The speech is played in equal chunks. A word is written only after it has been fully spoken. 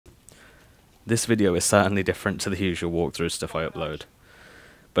This video is certainly different to the usual walkthrough stuff I upload,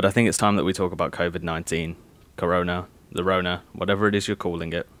 but I think it's time that we talk about COVID-19, Corona, the Rona, whatever it is you're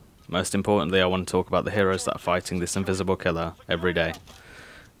calling it. Most importantly, I want to talk about the heroes that are fighting this invisible killer every day.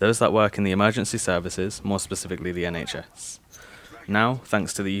 Those that work in the emergency services, more specifically the NHS. Now,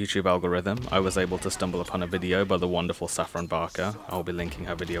 thanks to the YouTube algorithm, I was able to stumble upon a video by the wonderful Saffron Barker. I'll be linking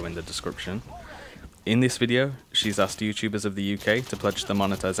her video in the description. In this video, she's asked YouTubers of the UK to pledge the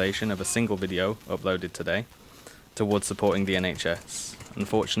monetization of a single video uploaded today towards supporting the NHS.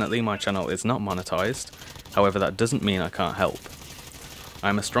 Unfortunately, my channel is not monetized, however that doesn't mean I can't help.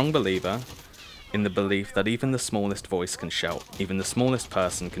 I'm a strong believer in the belief that even the smallest voice can shout, even the smallest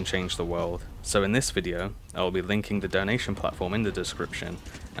person can change the world. So in this video, I'll be linking the donation platform in the description,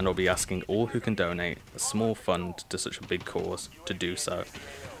 and I'll be asking all who can donate a small fund to such a big cause to do so.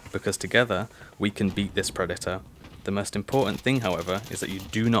 Because together, we can beat this predator. The most important thing, however, is that you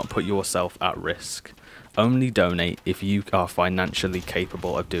do not put yourself at risk. Only donate if you are financially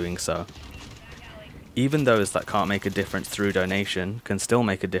capable of doing so. Even those that can't make a difference through donation can still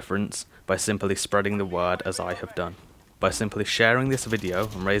make a difference by simply spreading the word as I have done. By simply sharing this video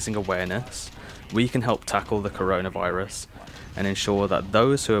and raising awareness, we can help tackle the coronavirus and ensure that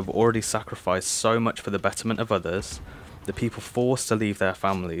those who have already sacrificed so much for the betterment of others, the people forced to leave their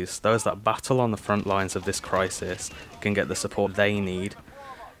families, those that battle on the front lines of this crisis, can get the support they need.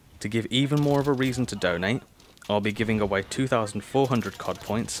 To give even more of a reason to donate, I'll be giving away 2,400 COD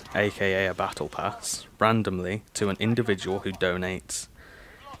points, aka a battle pass, randomly to an individual who donates.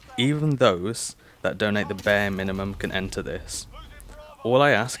 Even those that donate the bare minimum can enter this. All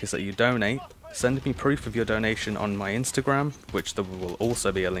I ask is that you donate, send me proof of your donation on my Instagram, which there will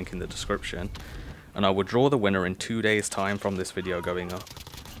also be a link in the description, and I will draw the winner in 2 days' time from this video going up.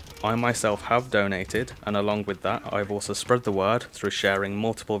 I myself have donated, and along with that, I've also spread the word through sharing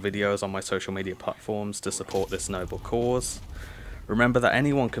multiple videos on my social media platforms to support this noble cause. Remember that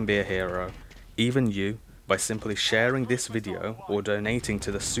anyone can be a hero, even you, by simply sharing this video or donating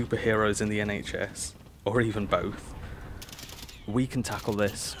to the superheroes in the NHS, or even both. We can tackle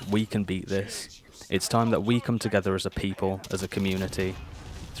this, we can beat this. It's time that we come together as a people, as a community.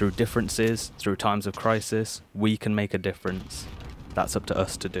 Through differences, through times of crisis, we can make a difference. That's up to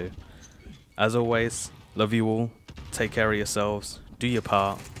us to do. As always, love you all, take care of yourselves, do your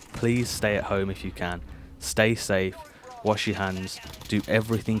part, please stay at home if you can, stay safe, wash your hands, do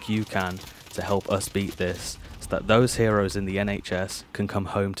everything you can to help us beat this, so that those heroes in the NHS can come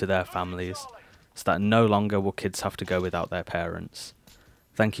home to their families, so that no longer will kids have to go without their parents.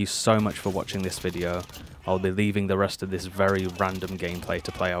 Thank you so much for watching this video. I'll be leaving the rest of this very random gameplay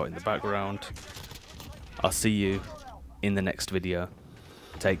to play out in the background. I'll see you in the next video.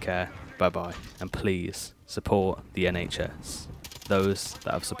 Take care, bye bye, and please support the NHS, those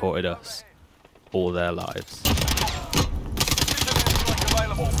that have supported us all their lives.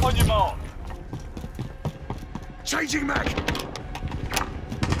 On your mark. Changing mag!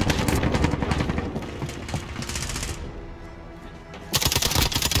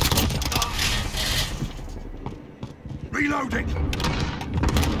 Reloading!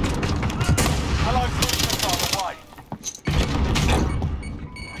 Hello, cruisers on the way.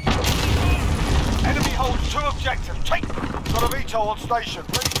 Enemy holds 2 objectives. Take them. Got a VTOL on station.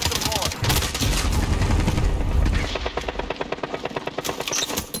 Ready to deploy.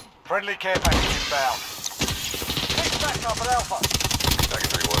 Friendly care package inbound. Take back up at Alpha. Second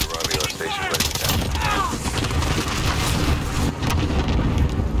 3-1, arriving on station ready to down.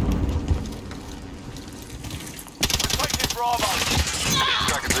 We're taking Bravo.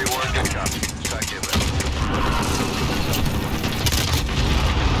 Second 3-1, good copy. Strike inbound.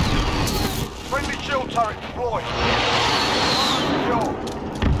 Friendly shield turret deployed. Secure.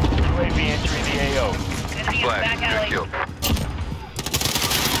 UAV entering the AO. Enemy in the Flag, back good alley. kill.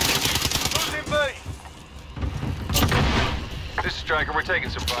 Losing B. This is Striker, we're taking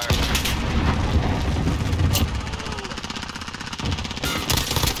some fire.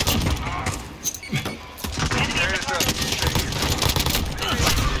 There's the...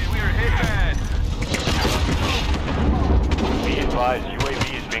 We are hit bad. Be advised, UAV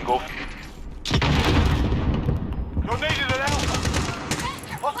is bingo. You're needed at Alpha.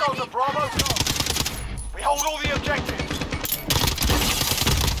 Hostiles at Bravo. We hold all the objectives.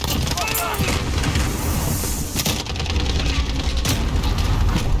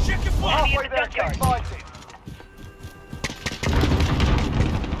 We're halfway there, keep fighting.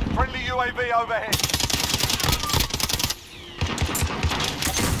 Friendly UAV overhead.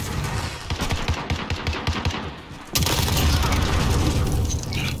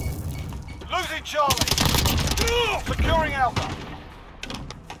 Losing Charlie. Securing Alpha.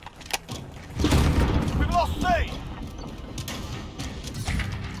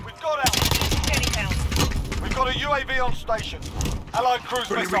 a UAV on station. Allied cruise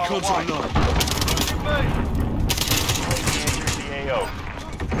missile away. Losing B. Entering the AO.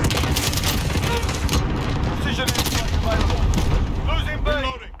 Precision airstrike available. Losing B.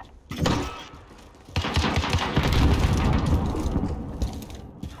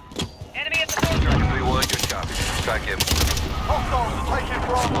 Enemy at the border. Striker 3-1, good copy. Strike him. Hostiles are taking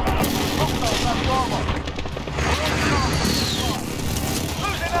Bravo. Hostiles have Bravo.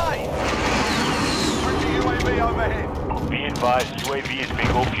 Losing A. Bringing UAV overhead. Be advised, UAV is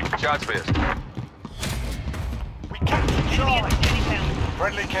bingo fuel. Shots missed. We captured Enemy at Charlie. the steady pound.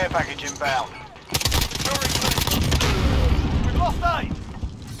 Friendly care package inbound. Securing C. We've lost A.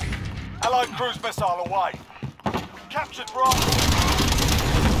 Allied cruise missile away. We captured Bravo.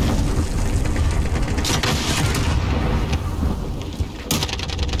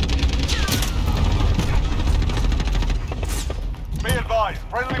 Be advised,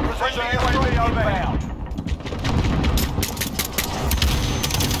 friendly precision UAV overhead.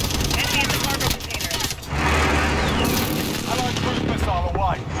 Enemy in the cargo container. Allied cruise missile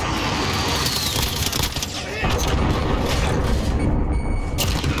away.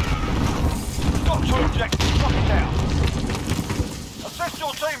 We've got two objectives, lock it down. Assist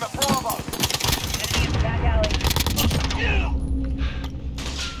your team at Bravo. Enemy in the back alley.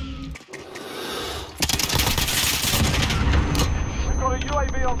 We've got a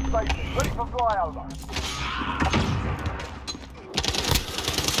UAV on station, ready for flyover.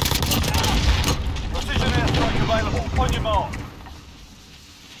 Precision airstrike available, on your mark.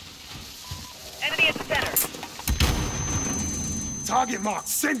 Enemy at the center. Target mark,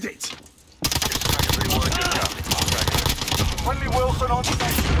 send it! Striker 3-1, good copy. Strike him. Friendly Wilson on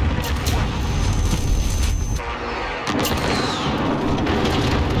station.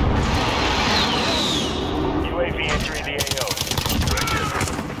 UAV entering the AO.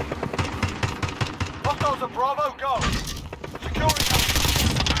 Hostiles at Bravo, go. Securing.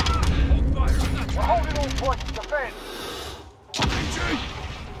 We're holding all points, defend.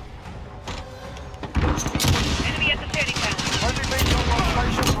 Enemy at the steady pound. Friendly beacon on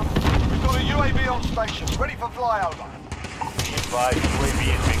station. We've got a UAV on station, ready for flyover. Be advised, UAV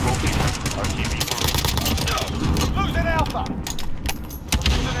is bingo fuel. RTV for Losing Alpha.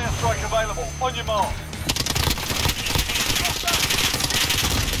 Precision airstrike available, on your mark.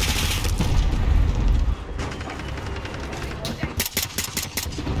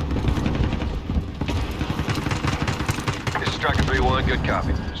 This is Striker 3-1, good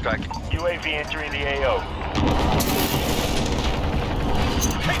copy. Strike. UAV entering the AO.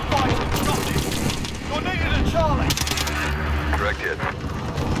 Keep fighting, got it. You're needed at Charlie. Direct hit.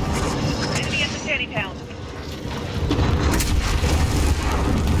 Enemy at the steady pound.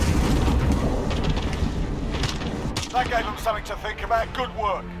 That gave them something to think about. Good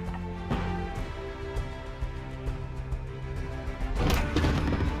work.